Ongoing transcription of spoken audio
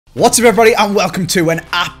What's up everybody and welcome to an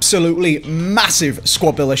absolutely massive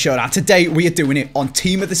squad builder showdown. Today we are doing it on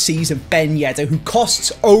team of the season Ben Yedder, who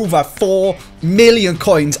costs over 4 million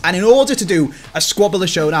coins, and in order to do a squad builder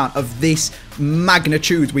showdown of this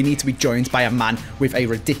magnitude we need to be joined by a man with a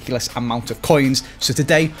ridiculous amount of coins. So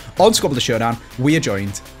today on squad builder showdown we are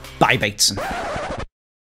joined by Bateson.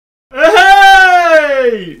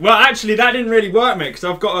 Well, actually, that didn't really work, mate, because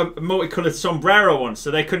I've got a multicoloured sombrero on, so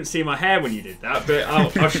they couldn't see my hair when you did that. But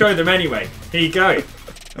I'll show them anyway. Here you go.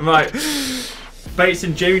 I'm like,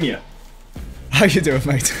 Bateson Jr. How you doing,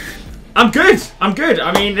 mate? I'm good. I'm good.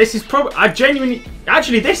 I mean, this is probably...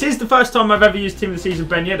 Actually, this is the first time I've ever used Team of the Season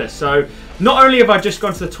Ben Yedder. So, not only have I just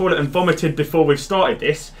gone to the toilet and vomited before we've started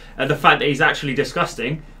this, and the fact that he's actually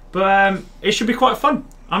disgusting, but it should be quite fun.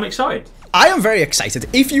 I'm excited. I am very excited.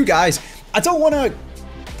 If you guys... I don't want to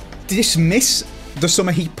dismiss the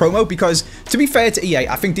Summer Heat promo because, to be fair to EA,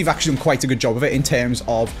 I think they've actually done quite a good job of it in terms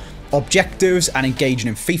of objectives and engaging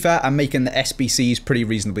in FIFA and making the SBCs pretty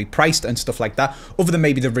reasonably priced and stuff like that, other than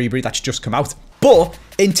maybe the rebreed that's just come out. But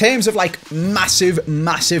in terms of like massive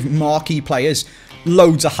marquee players,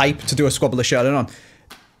 loads of hype to do a squad builder showdown on,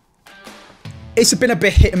 it's been a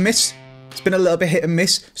bit hit and miss. It's been a little bit hit and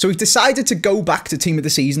miss. So we've decided to go back to Team of the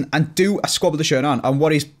Season and do a squad builder showdown on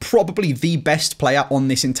what is probably the best player on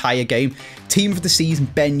this entire game. Team of the Season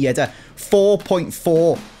Ben Yedder,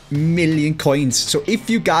 4.4 million coins. So if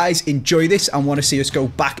you guys enjoy this and want to see us go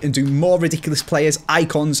back and do more ridiculous players,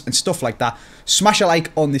 icons and stuff like that, smash a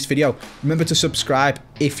like on this video. Remember to subscribe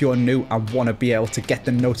if you're new and want to be able to get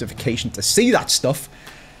the notification to see that stuff.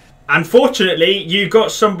 Unfortunately, you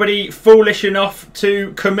got somebody foolish enough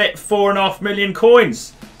to commit 4.5 million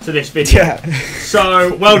coins to this video. Yeah.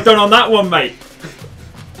 So, well done on that one, mate.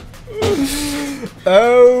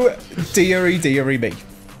 Oh, dearie me.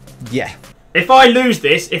 Yeah. If I lose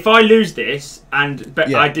this and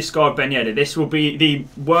I discard Ben Yedder, this will be the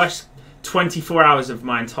worst 24 hours of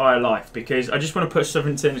my entire life, because I just want to put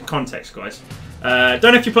something into context, guys.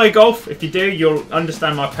 Don't know if you play golf. If you do, you'll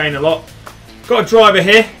understand my pain a lot. Got a driver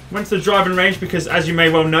here. Went to the driving range because, as you may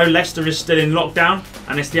well know, Leicester is still in lockdown,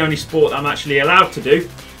 and it's the only sport that I'm actually allowed to do.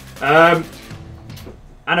 And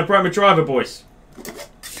I broke my driver, boys.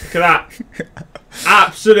 Look at that.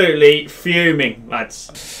 Absolutely fuming,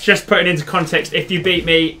 lads. Just putting into context, if you beat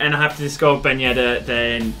me and I have to discard Ben Yedder,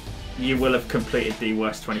 then you will have completed the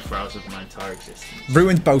worst 24 hours of my entire existence.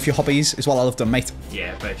 Ruined both your hobbies is what I'll have done, mate.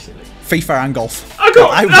 Yeah, basically. FIFA and golf. I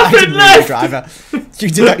got nothing left! Driver. You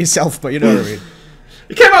did that yourself, but you know what I mean.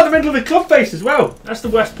 It came out of the middle of the club face as well. That's the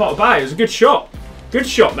worst part about it. It was a good shot. Good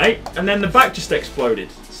shot, mate. And then the back just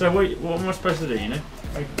exploded. So what am I supposed to do, you know?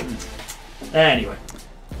 Anyway.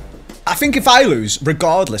 I think if I lose,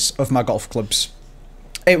 regardless of my golf clubs,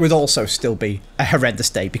 it would also still be a horrendous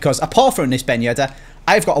day, because apart from this Ben Yedder,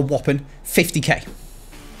 I've got a whopping 50k.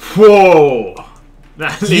 Whoa!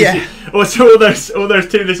 That yeah. Also, all those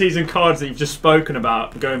Team of the Season cards that you've just spoken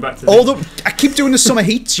about, going back to I keep doing the Summer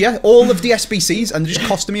Heats, yeah. All of the SBCs, and they're just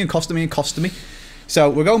costing me and costing me and costing me. So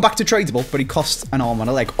we're going back to tradable, but it costs an arm and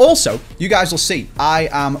a leg. Also, you guys will see, I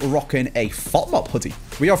am rocking a FOTMob hoodie.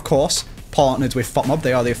 We are, of course, partnered with FOTMob.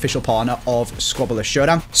 They are the official partner of Squad Builder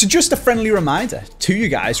Showdown. So just a friendly reminder to you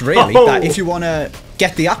guys, really, that if you want to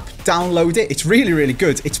get the app, download it. It's really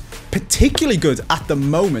good. It's particularly good at the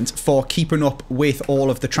moment for keeping up with all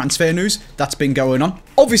of the transfer news that's been going on.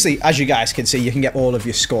 Obviously, as you guys can see, you can get all of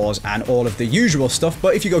your scores and all of the usual stuff,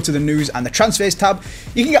 but if you go to the news and the transfers tab,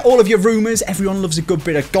 you can get all of your rumours. Everyone loves a good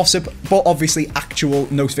bit of gossip, but obviously actual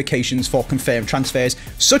notifications for confirmed transfers,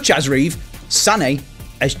 such as Reeve, Sané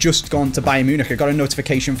has just gone to Bayern Munich. I got a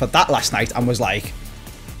notification for that last night and was like,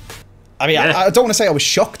 I mean, yeah. I don't want to say I was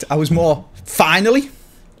shocked. I was more, finally.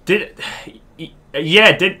 Didn't it,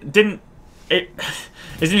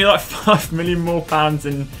 isn't it like £5 million more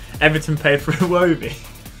than Everton paid for Iwobi?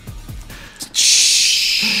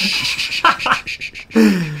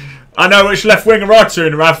 I know which left winger or two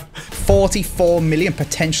in the Rav. 44 million,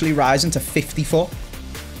 potentially rising to 54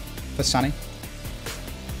 for Sané.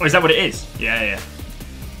 Oh, is that what it is? Yeah.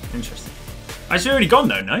 Interesting. It's already gone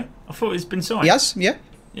though, no? I thought it's been signed. Yes, yeah.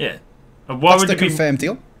 Yeah. Why would it be confirmed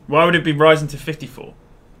deal? Why would it be rising to 54?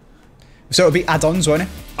 So it'll be add-ons, won't it?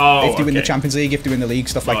 Oh, if they win the Champions League, if they win the league,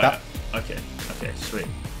 stuff like that. Okay, sweet.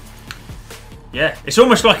 Yeah, it's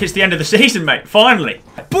almost like it's the end of the season, mate. Finally.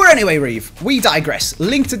 But anyway, Reeve, we digress.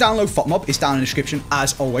 Link to download FOTMob is down in the description,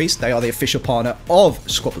 as always. They are the official partner of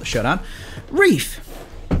Squad Builder Showdown. Reeve.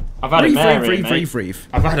 I've had a mare, Reeve.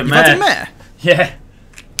 I've had a mare. You've had a mare? Yeah.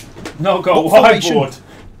 Not got a whiteboard.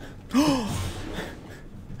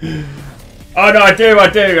 Oh no, I do.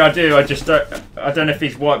 I just don't. I don't know if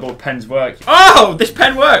these whiteboard pens work. Oh, this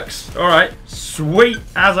pen works. All right, sweet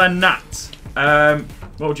as a nut.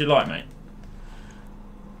 What would you like, mate?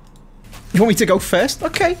 You want me to go first?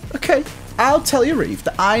 Okay, okay. I'll tell you, Reeve,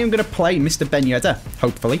 that I am going to play Mr. Ben Yedder,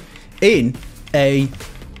 hopefully, in a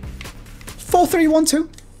 4-3-1-2.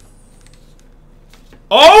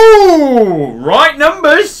 Oh, right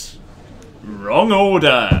numbers. Wrong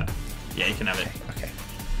order. Yeah, you can have it. Okay.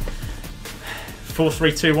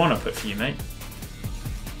 4-3-2-1 I put for you, mate.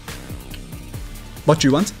 What do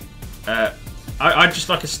you want? I'd just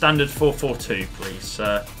like a standard 4-4-2, please.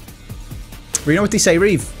 Well, you know what they say,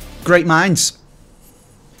 Reeve? Great minds.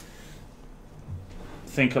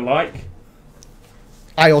 Think alike.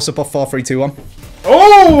 I also put 4-3-2-1.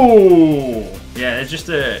 Oh! Yeah, it's just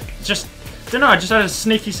don't know, I just had a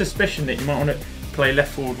sneaky suspicion that you might want to play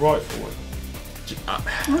left forward, right forward.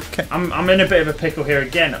 Okay. I'm in a bit of a pickle here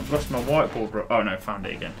again. I've lost my whiteboard. Oh no, found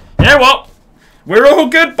it again. You know what? We're all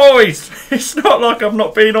good, boys. It's not like I've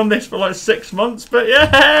not been on this for like 6 months, but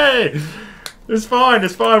yay! It's fine,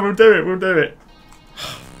 it's fine. We'll do it, we'll do it.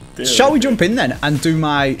 Shall we jump in then and do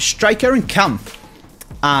my striker and cam?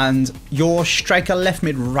 And your striker left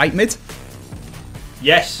mid, right mid?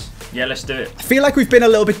 Yes. Yeah, let's do it. I feel like we've been a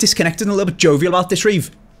little bit disconnected and a little bit jovial about this, Reeve.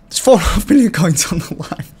 There's 4.5 million coins on the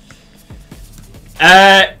line.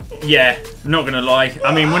 Yeah, not gonna lie.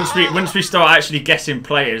 I mean, once we start actually guessing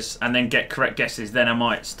players and then get correct guesses, then I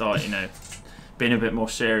might start, you know, being a bit more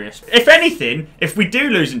serious. If anything, if we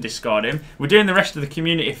do lose and discard him, we're doing the rest of the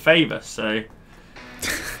community a favour. So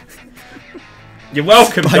you're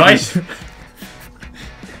welcome, guys.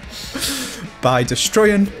 By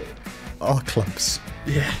destroying our clubs.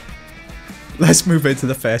 Yeah. Let's move into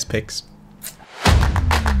the first picks.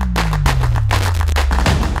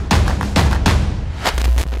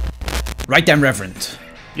 Right then, Reverend.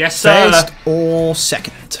 Yes, sir. First or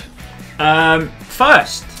second?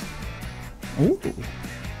 First. Ooh.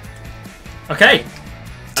 Okay.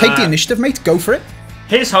 Take the initiative, mate. Go for it.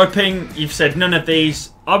 Here's hoping. You've said none of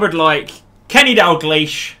these. I would like Kenny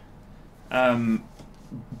Dalglish,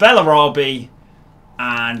 Bellarabi,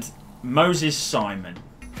 and Moses Simon.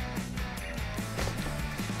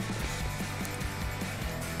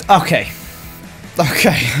 Okay.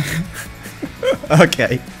 Okay.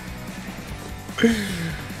 Okay.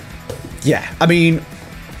 Yeah, I mean,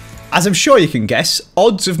 as I'm sure you can guess,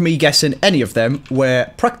 odds of me guessing any of them were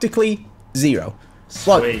practically zero.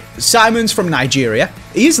 Sweet. Well, Simon's from Nigeria.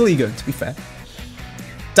 Easily good, to be fair.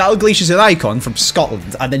 Dalglish is an icon from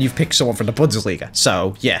Scotland, and then you've picked someone from the Bundesliga.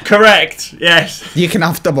 So, yeah. Correct. Yes. You can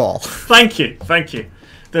have them all. Thank you. Thank you.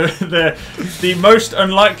 The most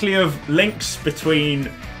unlikely of links between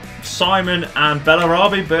Simon and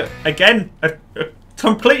Bellarabi, but again, a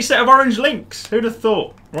complete set of orange links. Who'd have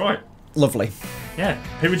thought? Right. Lovely. Yeah.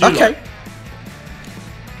 Who would you like?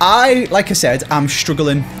 Like I said, I'm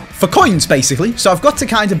struggling for coins, basically. So I've got to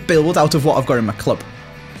kind of build out of what I've got in my club.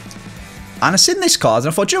 And I seen this card,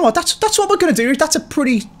 and I thought, you know what, that's what we're going to do. That's a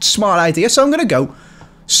pretty smart idea. So I'm going to go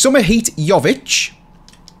Summer Heat Jovic.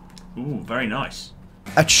 Ooh, very nice.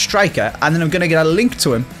 At striker, and then I'm going to get a link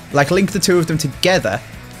to him, like link the two of them together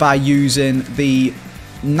by using the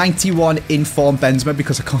 91 informed Benzema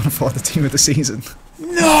because I can't afford the team of the season.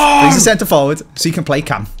 No! He's a centre forward, so he can play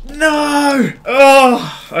cam. No!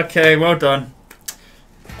 Oh, okay, well done.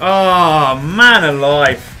 Oh, man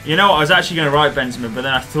alive. You know what, I was actually going to write Benzema, but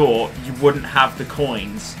then I thought you wouldn't have the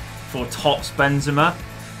coins for TOTS Benzema.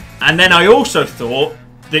 And then I also thought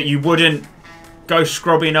that you wouldn't go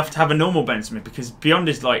scrubby enough to have a normal Benzema, because beyond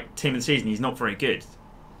his team of the season, he's not very good,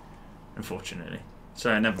 unfortunately.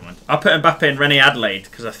 So never mind. I'll put Mbappe and René Adelaide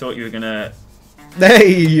because I thought you were gonna.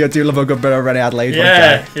 Hey, I do love a good bit of René Adelaide.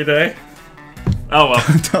 Yeah, you know. Oh well.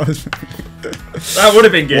 That would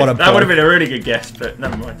have been good. That would have been a really good guess, but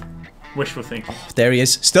never mind. Wishful thinking. Oh, there he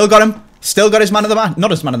is. Still got him. Still got his man of the match. Not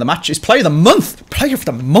his man of the match. His player of the month. Player of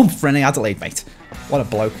the month, René Adelaide, mate. What a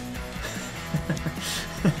bloke.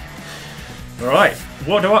 All right.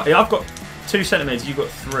 What do I? I've got 2 centimeters. You've got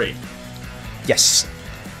 3. Yes.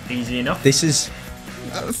 Easy enough. This is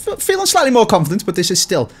feeling slightly more confident, but this is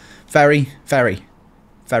still very, very,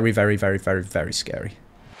 very, very, very, very, very scary.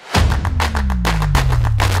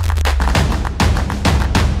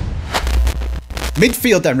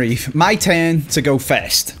 Midfield then, Reeve. My turn to go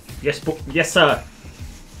first. Yes, yes, sir.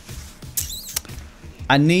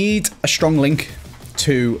 I need a strong link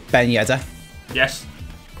to Ben Yedder. Yes.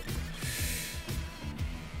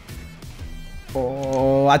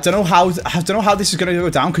 Oh, I don't know how this is going to go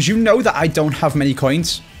down, because you know that I don't have many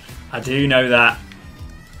coins. I do know that.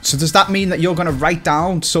 So does that mean that you're going to write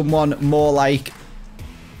down someone more like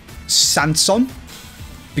Sanson?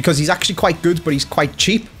 because he's actually quite good, but he's quite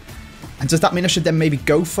cheap. And does that mean I should then maybe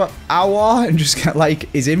go for Aouar and just get like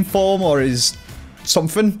his inform or his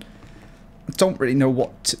something? I don't really know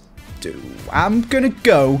what to do. I'm gonna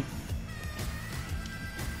go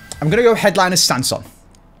headliner Sanson.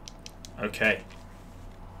 Okay.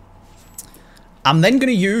 I'm then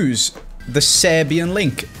gonna use the Serbian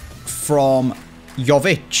link from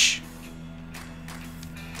Jovic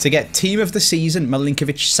to get team of the season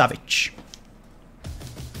Milinkovic-Savic.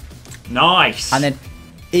 Nice. And then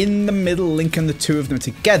in the middle, linking the two of them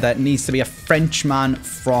together, needs to be a Frenchman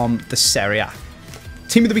from the Serie A.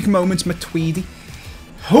 Team of the week moments, Matuidi.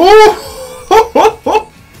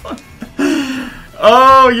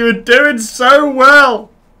 Oh, you were doing so well.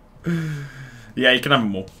 Yeah, you can have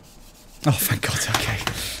them all. Oh, thank God. Okay.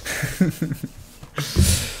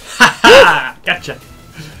 Gotcha.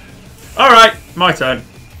 All right, my turn.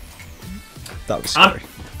 That was scary.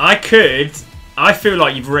 I feel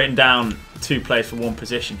like you've written down 2 players for one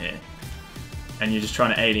position here, and you're just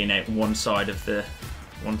trying to alienate one side of the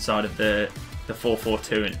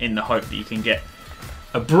 4-4-2, and in the hope that you can get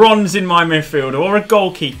a bronze in my midfield or a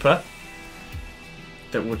goalkeeper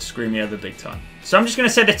that would screw me over big time. So I'm just going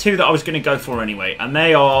to say the 2 that I was going to go for anyway, and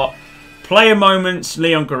they are player moments,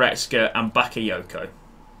 Leon Goretzka and Bakayoko.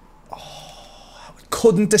 Oh, I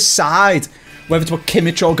couldn't decide whether to put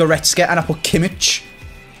Kimmich or Goretzka, and I put Kimmich.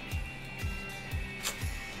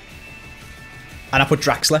 And I put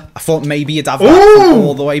Draxler. I thought maybe you'd have that from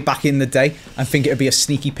all the way back in the day and think it would be a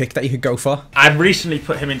sneaky pick that you could go for. I'd recently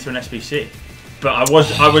put him into an SBC, but I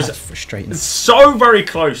was frustrating. So very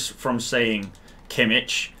close from saying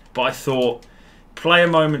Kimmich, but I thought player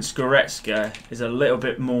moments Goretzka is a little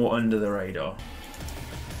bit more under the radar.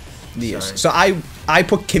 Yes. So I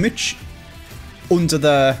put Kimmich under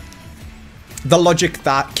the logic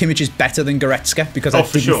that Kimmich is better than Goretzka because I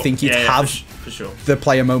didn't think he'd have for sure. the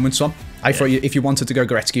player moments one. I thought if you wanted to go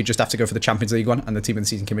Goretzka, you just have to go for the Champions League one, and the team of the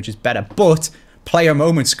season Kimmich is better. But player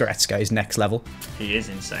moments Goretzka is next level. He is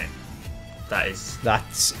insane.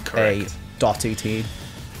 That's correct. A dotty team.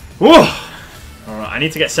 Whoa! Alright, I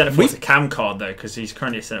need to get centre forward to Cam card though, because he's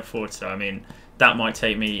currently a centre forward, so I mean that might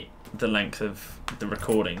take me the length of the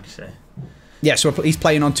recording, so. Yeah, so he's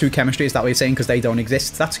playing on 2 chemistry, is that what you're saying? Because they don't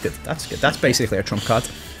exist. That's good. That's good. That's basically a trump card.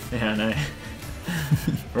 Yeah, I know.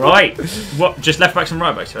 Right. What? Just left backs and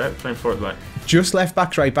right backs, right? Playing forward back. Just left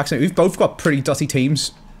backs, right backs. We've both got pretty dotty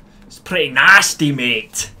teams. It's pretty nasty,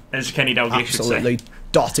 mate. As Kenny Dalglish should say. Absolutely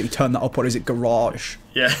dotty. Turn that up. What is it? Garage.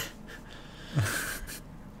 Yeah.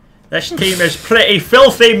 This team is pretty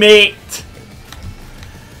filthy, mate.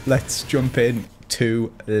 Let's jump in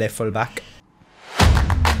to left full back.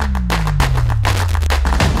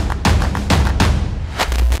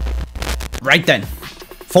 Right then,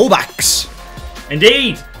 fullbacks.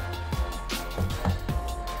 Indeed.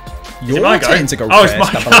 Your turn to go first.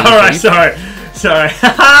 It's my go. Alright, sorry.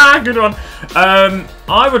 Good one.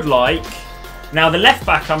 I would like... Now, the left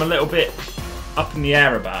back I'm a little bit up in the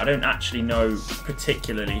air about. I don't actually know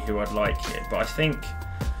particularly who I'd like here, but I think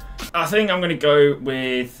I'm going to go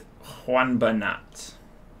with Juan Bernat.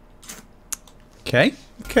 Okay.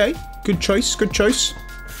 Good choice.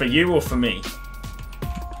 For you or for me?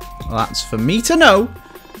 Well, that's for me to know.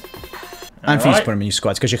 And for you to put him in your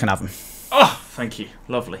squads, because you can have them. Oh, thank you.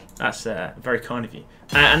 Lovely. That's very kind of you.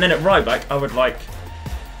 And then at right back, I would like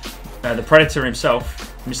the Predator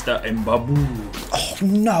himself, Mr. Mbabu. Oh,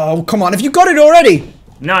 no. Come on. Have you got it already?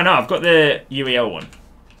 No, I've got the UEL one.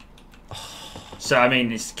 So, I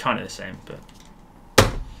mean, it's kind of the same, but...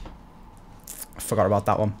 I forgot about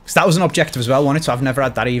that one. Because that was an objective as well, wasn't it? So I've never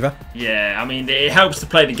had that either. Yeah, I mean, it helps to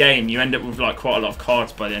play the game. You end up with like quite a lot of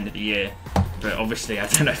cards by the end of the year. But obviously, I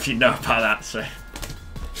don't know if you know about that, so...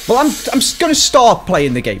 Well, I'm going to start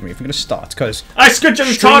playing the game, Reeve. I'm going to start, because... It's good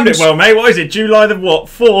you timed it well, mate. What is it? July the what?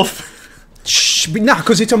 4th? Shh, nah,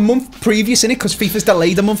 because it's a month previous, innit? Because FIFA's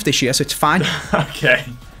delayed a month this year, so it's fine. Okay.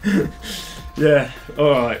 Yeah,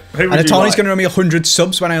 alright. And Atani's going to run me 100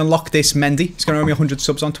 subs when I unlock this Mendy. He's going to run me 100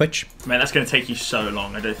 subs on Twitch. Man, that's going to take you so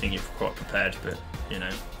long. I don't think you're quite prepared, but, you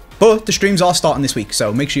know. But the streams are starting this week,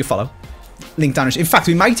 so make sure you follow. Link down. In fact,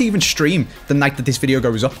 we might even stream the night that this video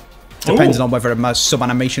goes up, depending on whether my sub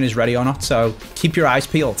animation is ready or not. So keep your eyes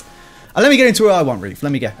peeled. And let me get into what I want, Reeve.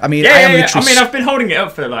 Let me get. I mean, I've been holding it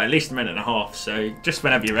up for like at least a minute and a half. So just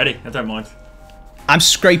whenever you're ready, I don't mind. I'm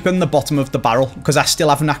scraping the bottom of the barrel because I still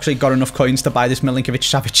haven't actually got enough coins to buy this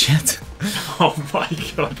Milinkovic-Savic yet. Oh my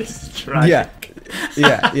god, this is tragic.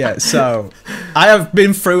 Yeah. So I have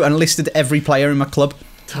been through and listed every player in my club.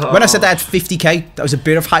 When I said I had 50k, that was a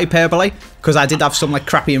bit of hyperbole because I did have some like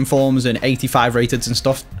crappy informs and 85 rated and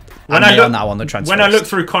stuff. When I look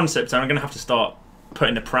through concepts, I'm going to have to start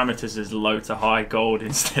putting the parameters as low to high gold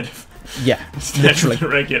instead of literally of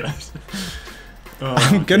regular.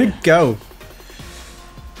 I'm gonna go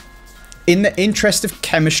in the interest of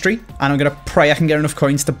chemistry, and I'm gonna pray I can get enough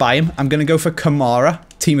coins to buy him. I'm gonna go for Kamara,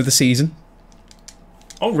 team of the season.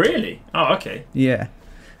 Oh really? Oh okay. Yeah.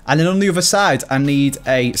 And then on the other side, I need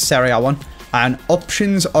a Serie A one. And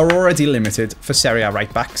options are already limited for Serie A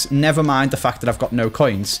right backs. Never mind the fact that I've got no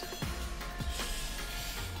coins.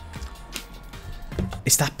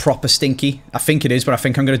 Is that proper stinky? I think it is, but I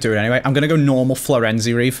think I'm going to do it anyway. I'm going to go normal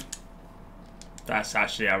Florenzi, Reeve. That's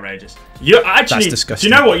actually outrageous. You actually, that's disgusting.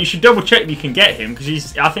 Do you know what? You should double check you can get him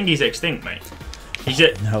because I think he's extinct, mate. He's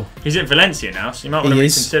at Valencia now, so you might want to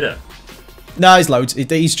reconsider. No, he's loads.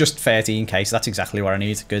 He's just 13k, so that's exactly what I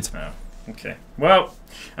need. Good. Oh, okay. Well,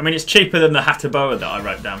 I mean, it's cheaper than the Hatterboa that I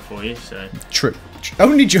wrote down for you, so... True.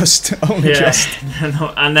 Only just.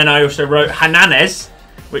 And then I also wrote Hernandez,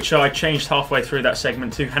 which I changed halfway through that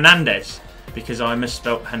segment to Hernandez, because I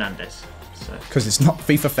misspelt Hernandez. Because it's not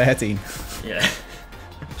FIFA 13. Yeah.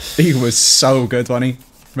 He was so good, wasn't he?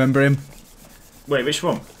 Remember him? Wait, which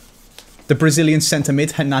one? The Brazilian centre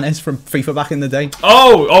mid, Hernandez, from FIFA back in the day.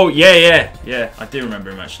 Oh, yeah. I do remember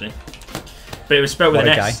him, actually. But it was spelled with an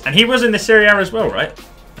S. And he was in the Serie A as well, right?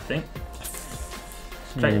 I think.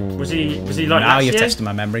 Was he like now Lazio? you've tested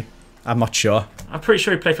my memory. I'm not sure. I'm pretty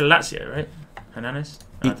sure he played for Lazio, right? Hernandez?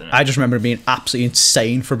 I don't know. I just remember him being absolutely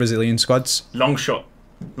insane for Brazilian squads. Long shot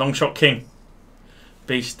king.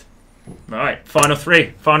 Beast. Alright, final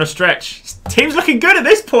three. Final stretch. Team's looking good at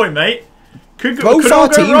this point, mate. Both our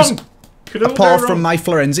teams, apart from my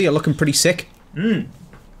Florenzi, are looking pretty sick.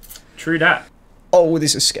 True that. Oh,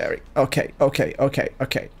 this is scary. Okay.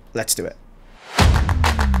 Let's do it.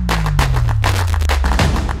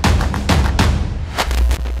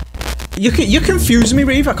 You confuse me,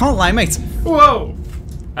 Reeve. I can't lie, mate. Whoa.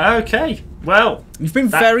 Okay. Well, you've been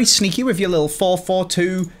very sneaky with your little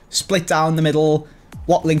 4-4-2 split down the middle.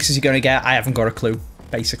 What links is he going to get? I haven't got a clue,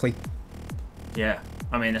 basically. Yeah.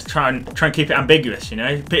 I mean, let's try and keep it ambiguous, you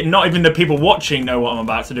know? Not even the people watching know what I'm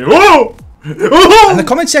about to do. Oh! And the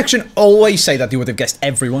comment section always say that they would have guessed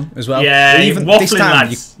everyone as well. Yeah, even you're waffling,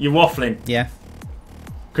 lads. You're waffling. Yeah.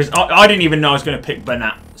 Because I didn't even know I was going to pick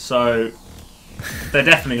Bernat, so they're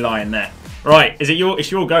definitely lying there. Right, it's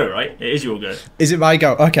your go, right? It is your go. Is it my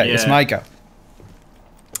go? Okay, yeah. It's my go.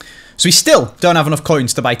 So we still don't have enough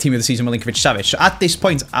coins to buy Team of the Season Milinkovic Savic. So at this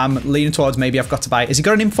point, I'm leaning towards maybe I've got to buy... Has he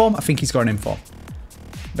got an inform? I think he's got an inform.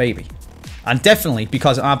 Maybe. And definitely,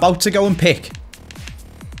 because I'm about to go and pick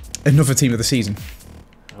another Team of the Season.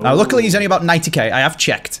 Ooh. Now, luckily, he's only about 90k. I have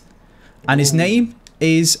checked. And his name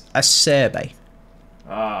is Acerbe.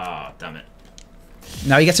 Ah, damn it.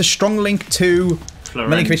 Now, he gets a strong link to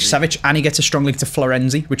Milinkovic Savic, and he gets a strong link to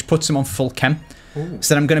Florenzi, which puts him on full chem. Ooh.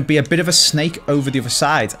 So then I'm going to be a bit of a snake over the other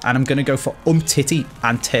side, and I'm going to go for Umtiti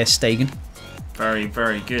and Ter Stegen. Very,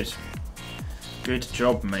 very good. Good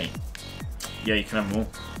job, mate. Yeah, you can have more.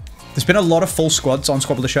 There's been a lot of full squads on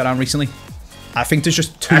Squad Builder Showdown recently. I think there's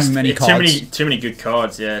just too many cards. Too many good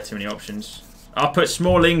cards, yeah, too many options. I'll put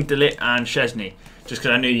Smalling, Delit, and Chesney, just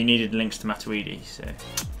because I knew you needed links to Matuidi, so...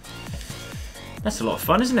 That's a lot of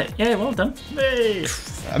fun, isn't it? Yeah, well done. Hey.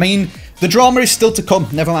 I mean, the drama is still to come.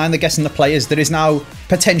 Never mind the guessing the players. There is now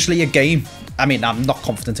potentially a game. I mean, I'm not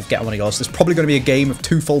confident of getting one of yours. There's probably going to be a game of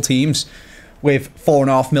 2 full teams with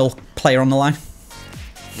 4.5 mil player on the line.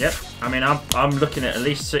 Yep. I mean, I'm looking at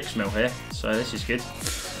least 6 mil here, so this is good.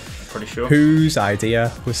 I'm pretty sure. Whose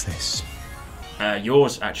idea was this?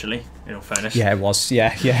 Yours, actually, in all fairness. Yeah, it was.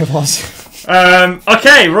 Yeah, it was.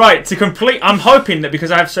 Okay, right. To complete, I'm hoping that because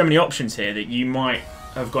I have so many options here that you might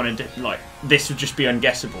have gone into, like, this would just be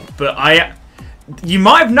unguessable. But you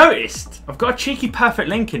might have noticed, I've got a cheeky perfect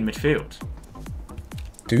link in midfield.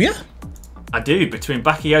 Do you? I do, between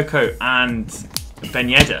Bakayoko and Ben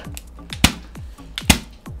Yedder.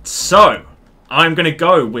 So, I'm going to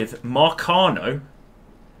go with Marcano,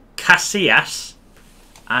 Casillas,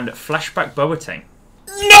 and Flashback Boateng.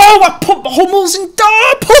 No, I put Hummels in.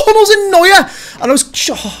 I put Hummels in Neuer, and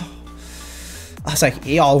I was like,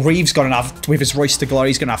 yeah, Reeves gonna have with his Royce to glory.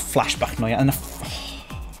 He's gonna have Flashback Neuer, and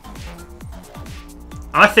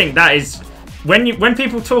I think that is when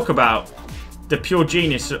people talk about the pure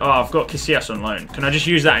genius. Oh, I've got Casillas on loan. Can I just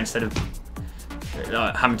use that instead of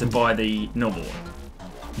having to buy the normal one?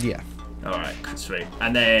 Yeah. All right, sweet.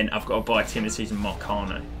 And then I've got to buy Team of the Season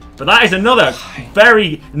Marcano. But that is another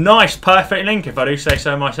very nice, perfect link, if I do say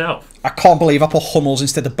so myself. I can't believe I put Hummels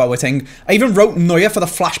instead of Boateng. I even wrote Neuer for the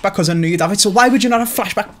flashback because I knew you'd have it. So why would you not have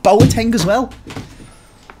flashback Boateng as well?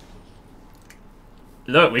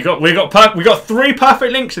 Look, we got 3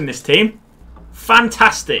 perfect links in this team.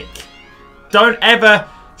 Fantastic. Don't ever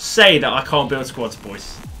say that I can't build squads,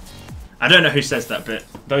 boys. I don't know who says that, but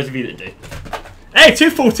those of you that do. Hey,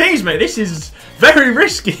 214s, mate. This is very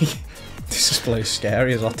risky. This is bloody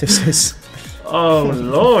scary as what this is. Oh,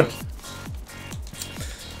 Lord.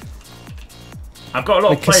 I've got a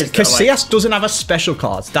lot of players. Because CS doesn't have a special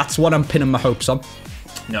card. That's what I'm pinning my hopes on.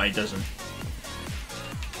 No, he doesn't.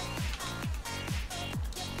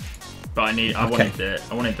 But I wanted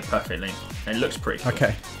the perfect link. And it looks pretty cool.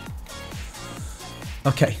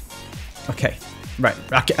 Okay. Right.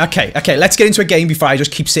 Okay. Let's get into a game before I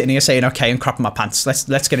just keep sitting here saying okay and crapping my pants.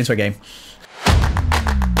 Let's get into a game.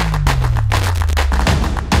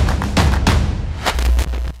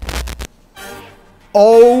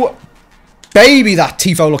 Oh, baby, that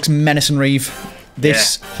Tifo looks menacing, Reeve.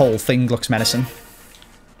 This whole thing looks menacing.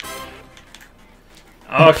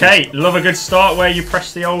 Okay, love a good start where you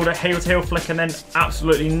press the old heel to heel flick and then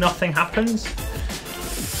absolutely nothing happens.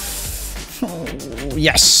 Oh,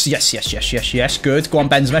 yes. Good. Go on,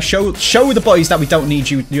 Benzema. Show the boys that we don't need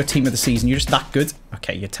you, your team of the season. You're just that good.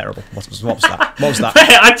 Okay, you're terrible. What was that? What was that?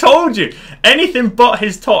 I told you. Anything but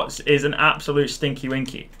his tots is an absolute stinky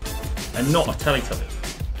winky. And not a Teletubby.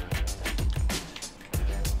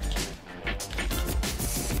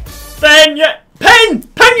 Pen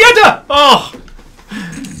Yedder! Oh!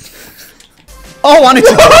 Oh, and it's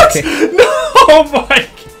a goal kick. No, Mike!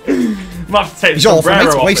 Might have to take the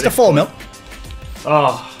sombrero off. Waste of 4 mil.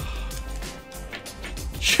 Oh.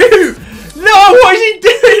 Shoot! No, what is he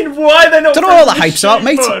doing? Why are they not? Don't know all the hype's about,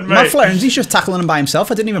 mate. Button, Matt Flaherty's just tackling him by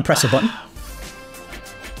himself. I didn't even press a button.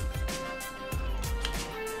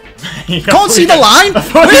 Can't see the line.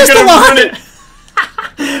 Where's the line?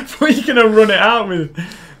 I thought you were going to run it out with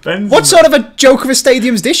Benzema. What sort of a joke of a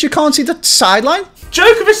stadium's this? You can't see the sideline?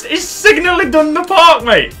 Joke of a is signally done the park,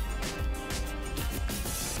 mate.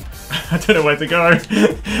 I don't know where to go.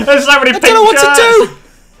 There's so many pictures. I don't know what to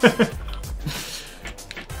do.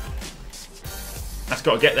 That's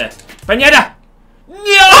got to get there. Ben Yedder!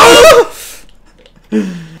 No!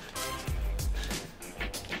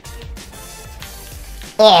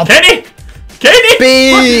 Oh, Kenny!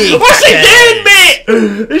 Big What's he doing,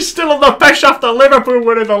 mate? He's still on the piss after Liverpool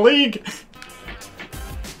winning the league.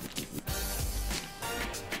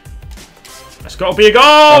 That's got to be a goal.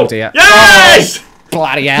 Oh dear. Yes! Oh,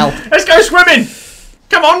 bloody hell. Let's go swimming.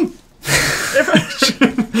 Come on.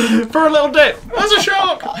 For a little dip. That's a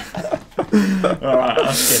shark. Alright,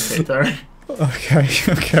 I'll skip it, sorry.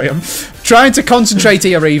 Okay. I'm trying to concentrate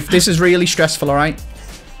here, Reeve. This is really stressful, alright?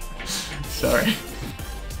 Sorry.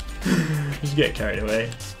 Just get carried away.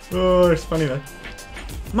 Oh, it's funny though.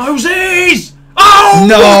 Moses! Oh,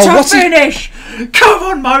 no! What a finish! Come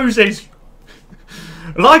on, Moses!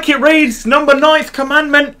 Like it reads, number 9th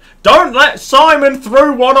commandment, don't let Simon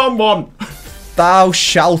through one-on-one. Thou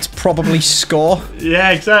shalt probably score. Yeah,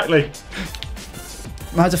 exactly.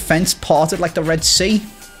 My defence parted like the Red Sea.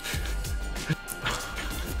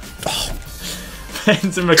 Oh.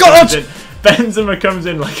 Benzema comes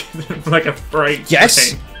in like a freight.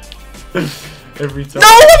 Yes. Every time. No,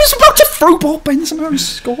 I was about to throw ball Benzema and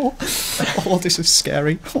score. Oh, this is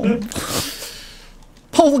scary.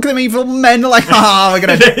 Oh, look at them evil men like, we're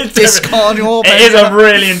going to discard your Benzema. It is a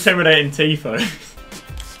really intimidating Tifo.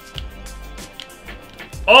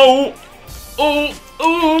 Oh,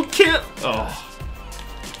 kill. Oh.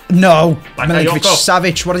 No. Milinkovic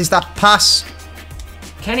Savic, what is that pass?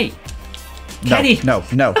 Kenny. No.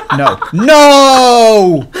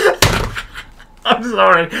 I'm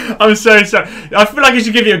sorry. I'm so sorry. I feel like I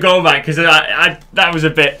should give you a goal back because that was a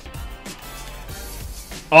bit.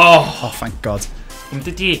 Oh, thank God.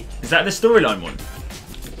 Is that the storyline one?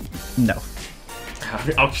 No.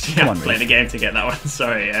 I'll have to play the game to get that one.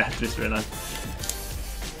 Sorry, yeah, just realised.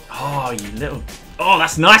 Oh, you little. Oh,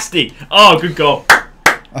 that's nasty. Oh, good goal.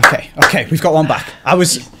 Okay, we've got one back. I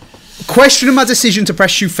was questioning my decision to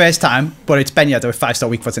press shoot first time, but it's Ben Yedder with 5-star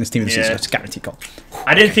weak foot in his team of the season. It's a guaranteed goal.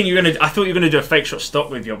 I didn't think you were gonna. I thought you were gonna do a fake shot stop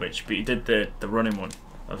with Jovic, but you did the running one.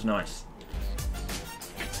 That was nice.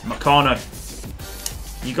 Meccano,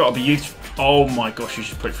 you got to be used. Oh my gosh, you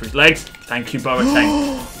should put it through his legs. Thank you,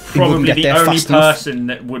 Boateng. Probably the only person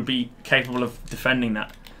that would be capable of defending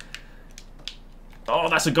that. Oh,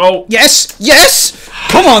 that's a goal. Yes!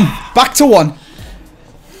 Come on, back to 1.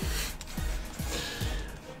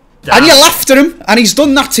 Damn. And you laughed at him, and he's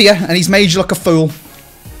done that to you, and he's made you look a fool.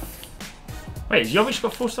 Wait, has Jovic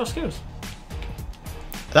got 4-star skills?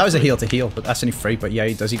 That was a heel to heel, but that's only 3. But yeah,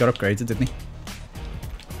 he does. He got upgraded, didn't he?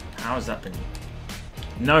 How has that been?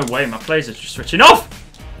 No way, my players are just switching off!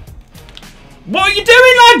 What are you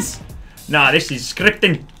doing, lads? Nah, this is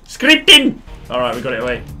scripting. Alright, we got it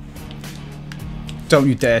away. Don't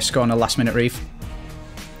you dare score on a last minute, Reeve.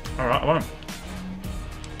 Alright, I won't.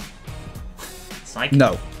 Psych.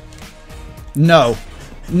 No. No.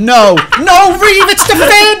 No. No, Reeve, it's the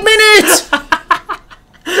 3rd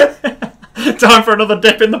minute! Time for another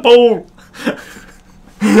dip in the pool.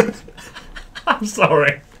 I'm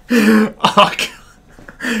sorry. Oh,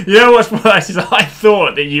 you know what's worse is I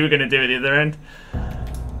thought that you were going to do it at the other end.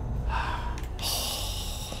 I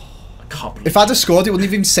can't believe If I'd have scored, it wouldn't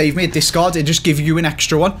even save me a discard. It'd just give you an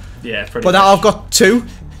extra one. Yeah, pretty But much. now I've got 2.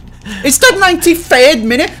 It's the 93rd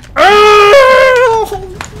minute.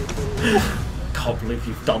 Can't believe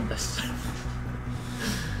you've done this.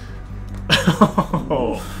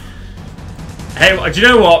 Oh. Hey, do you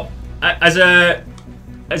know what? As a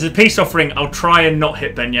peace offering, I'll try and not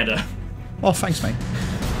hit Ben Yedder. Oh, thanks, mate.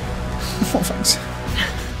 Oh, thanks.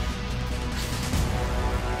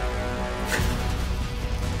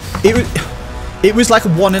 It was like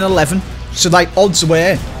 1 in 11. So, like, odds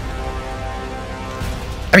were...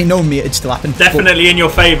 I mean, no, mate, it still happened. Definitely in your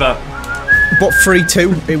favour. But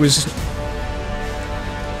 3-2, it was...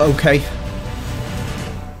 Okay.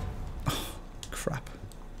 Oh, crap.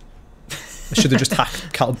 I should have just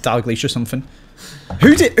hacked Cal Dalglish or something.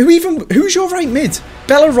 Who's your right mid?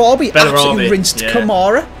 Bellarabi absolutely rinsed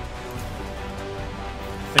Kamara. I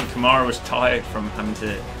think Kamara was tired from having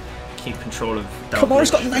to keep control of Dalglish. Kamara's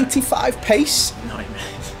got 95 pace. Nightmare.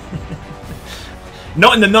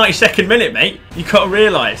 Not in the 92nd minute, mate. You got to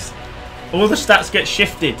realise. All the stats get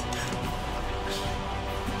shifted.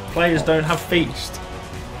 Players don't have feet.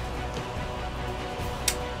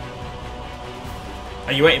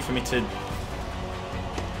 Are you waiting for me to...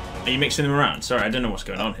 Are you mixing them around? Sorry, I don't know what's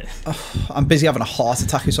going on here. I'm busy having a heart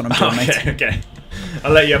attack is what I'm doing, mate. Okay.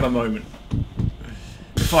 I'll let you have a moment.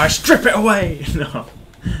 Before I strip it away! No.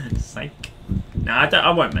 Psych. No,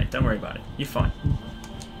 I won't, mate. Don't worry about it. You're fine.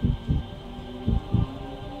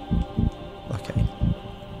 Okay.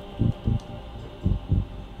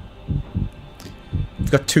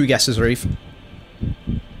 You've got 2 guesses, Reeve.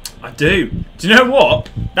 I do. Do you know what?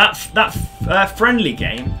 That friendly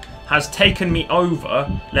game has taken me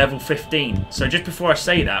over level 15. So just before I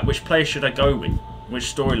say that, which player should I go with? Which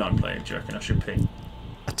storyline player do you reckon I should pick?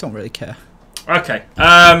 I don't really care. Okay.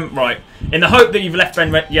 Right. In the hope that you've left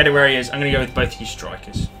Ben Yedder where he is, I'm going to go with both his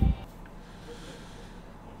strikers.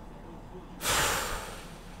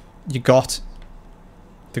 You got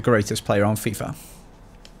the greatest player on FIFA.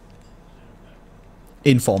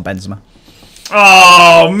 Inform Benzema.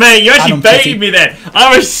 Oh, mate, you actually baited me then.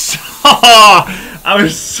 I was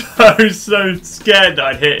so scared that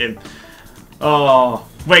I'd hit him. Oh,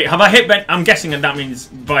 wait, have I hit Ben? I'm guessing that means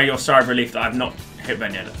by your sigh of relief that I've not hit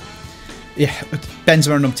Ben Yedder. Yeah,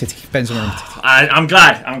 Benzema and Umtiti. Benzema and Umtiti. I'm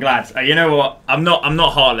glad. You know what? I'm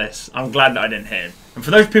not heartless. I'm glad that I didn't hit him. And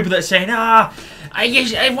for those people that are saying,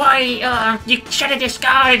 you should have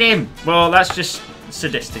discarded him. Well, that's just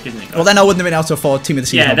sadistic, isn't it, guys? Well, then I wouldn't have been able to afford Team of the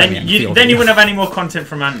Season. Yeah, then you wouldn't have any more content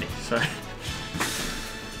from Andy. So.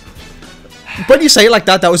 When you say it like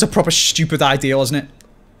that, that was a proper stupid idea, wasn't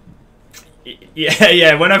it?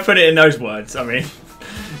 Yeah. When I put it in those words, I mean,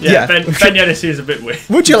 yeah. Ben Yedder seems a bit weird.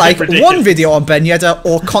 Would you like one video on Ben Yedder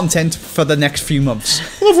or content for the next few months?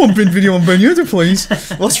 I love one video on Ben Yedder, please.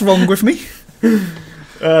 What's wrong with me?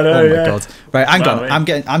 Oh my god! Right, hang on.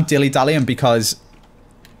 I'm dilly dallying because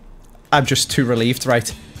I'm just too relieved. Right.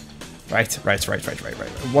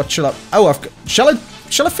 What shall I? Oh, shall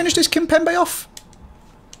I finish this Kimpembe off?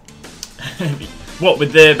 What,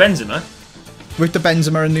 with the Benzema? With the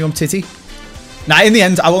Benzema and the Umtiti. Now, in the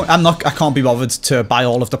end, I can't be bothered to buy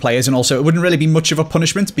all of the players, and also it wouldn't really be much of a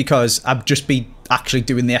punishment because I'd just be actually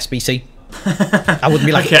doing the SBC. I wouldn't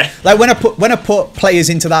be like, like when I put players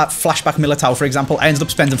into that flashback Militao, for example, I ended up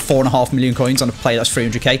spending 4.5 million coins on a player that's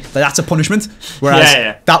 300k. That's a punishment.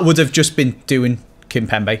 Whereas that would have just been doing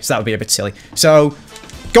Kimpembe, so that would be a bit silly. So,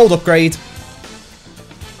 gold upgrade,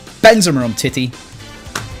 Benzema Umtiti.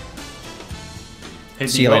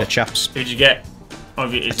 See you later, chaps. Who'd you get? A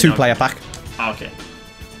 2-player pack. Oh, okay.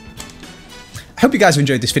 I hope you guys have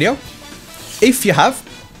enjoyed this video. If you have,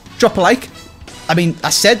 drop a like. I mean, I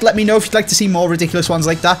said let me know if you'd like to see more ridiculous ones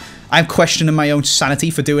like that. I'm questioning my own sanity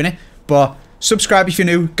for doing it. But subscribe if you're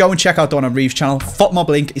new. Go and check out Don and Reeve's channel. FOTMob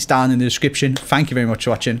link is down in the description. Thank you very much for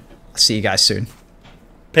watching. I'll see you guys soon.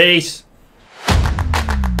 Peace.